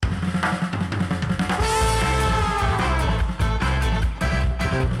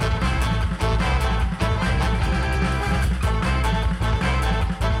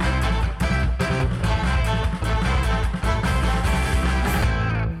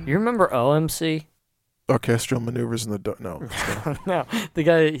You remember OMC? Orchestral Maneuvers in the Dark. No. No, the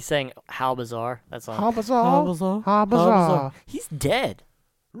guy he's saying "How Bizarre." That's on. How bizarre. How bizarre. He's dead.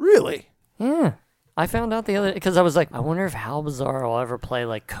 Really? Yeah. I found out the other because I was like, I wonder if How Bizarre will ever play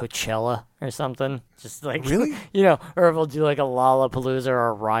like Coachella or something. Just like Really? or if he'll do like a Lollapalooza or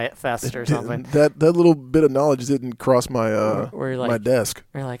a Riot Fest or something. That little bit of knowledge didn't cross my Where you're my like, desk.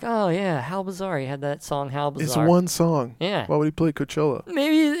 You're like, oh yeah, How Bizarre. He had that song How Bizarre. It's one song. Yeah. Why would he play Coachella?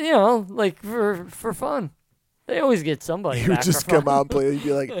 Maybe like for fun. They always get somebody. He would back just for come fun. out and play. He'd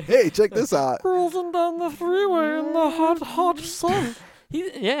be like, "Hey, check this out." Cruising down the freeway in the hot sun.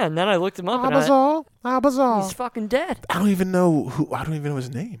 And then I looked him up. How bizarre. He's fucking dead. I don't even know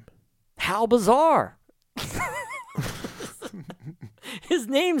his name. How Bizarre. His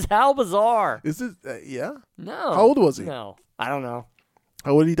name's How Bizarre. Is it? Yeah. No. How old was he? No, I don't know.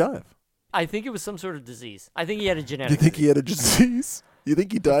 How would he die of? I think it was some sort of disease. I think he had a Do genetic. you think he had a disease? You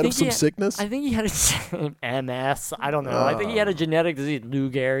think he died of some sickness? I think he had a MS. I don't know. I think he had a genetic disease, Lou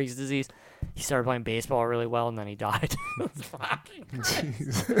Gehrig's disease. He started playing baseball really well, and then he died.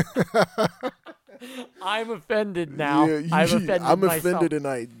 I'm offended now. I'm offended, and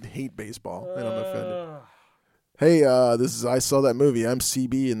I hate baseball, and I'm offended. Hey, this is I Saw That Movie. I'm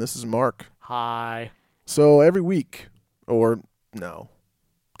CB, and this is Mark. Hi. So every week, or no,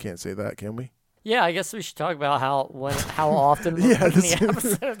 can't say that, can we? Yeah, I guess we should talk about how often we're putting the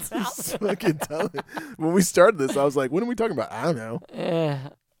episodes out. Fucking tell it. When we started this, I was like, "What are we talking about?" I don't know.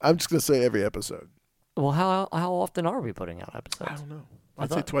 I'm just gonna say every episode. Well, how often are we putting out episodes? I don't know.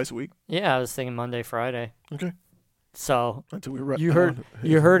 I'd say twice a week. Yeah, I was thinking Monday, Friday. Okay. So until we you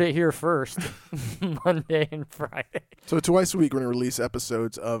heard it here first, Monday and Friday. So twice a week, we're gonna release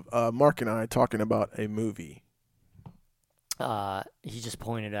episodes of Mark and I talking about a movie. He just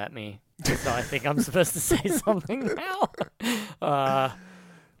pointed at me, so I think I'm supposed to say something now.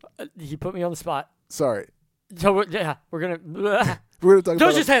 He put me on the spot. Sorry. So we're gonna. We're gonna talk.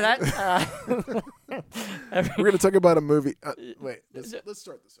 Don't you say that. We're gonna talk about a movie. Wait, let's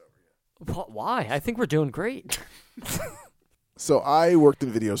start this over again. Why? I think we're doing great. So I worked in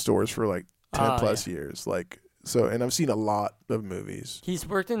video stores for like 10 plus years, and I've seen a lot of movies. He's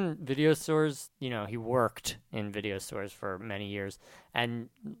worked in video stores. He worked in video stores for many years and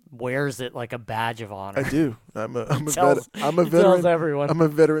wears it like a badge of honor. I do. I'm a veteran. Tells everyone. I'm a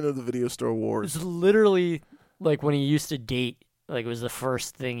veteran of the video store wars. It's literally like when he used to date. Like it was the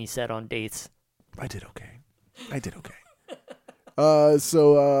first thing he said on dates. I did okay.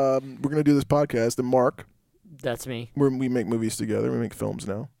 So we're gonna do this podcast, and Mark. That's me. We make movies together. We make films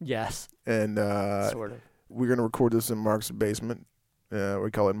now. Yes. And sort of. We're gonna record this in Mark's basement. We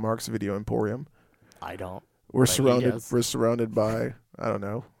call it Mark's Video Emporium. I don't. We're surrounded by, I don't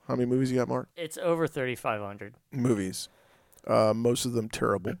know, how many movies you got, Mark? It's over 3,500 movies. Most of them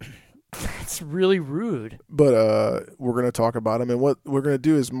terrible. It's really rude. But we're gonna talk about them, and what we're gonna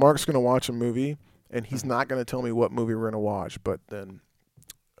do is Mark's gonna watch a movie, and he's not gonna tell me what movie we're gonna watch, but then.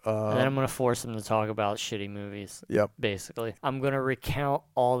 And then I'm going to force him to talk about shitty movies. Yep. Basically. I'm going to recount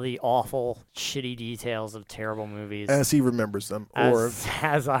all the awful, shitty details of terrible movies. As he remembers them.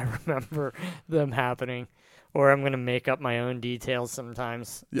 As I remember them happening. Or I'm going to make up my own details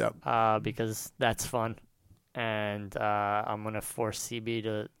sometimes. Yep. Because that's fun. And I'm going to force CB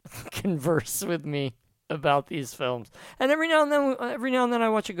to converse with me about these films. And every now and then I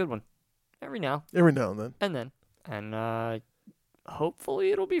watch a good one. Every now and then. And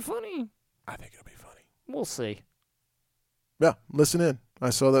hopefully it'll be funny. I think it'll be funny. We'll see. Yeah, listen in. I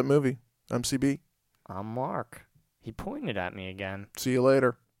Saw That Movie. I'm CB. I'm Mark. He pointed at me again. See you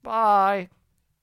later. Bye.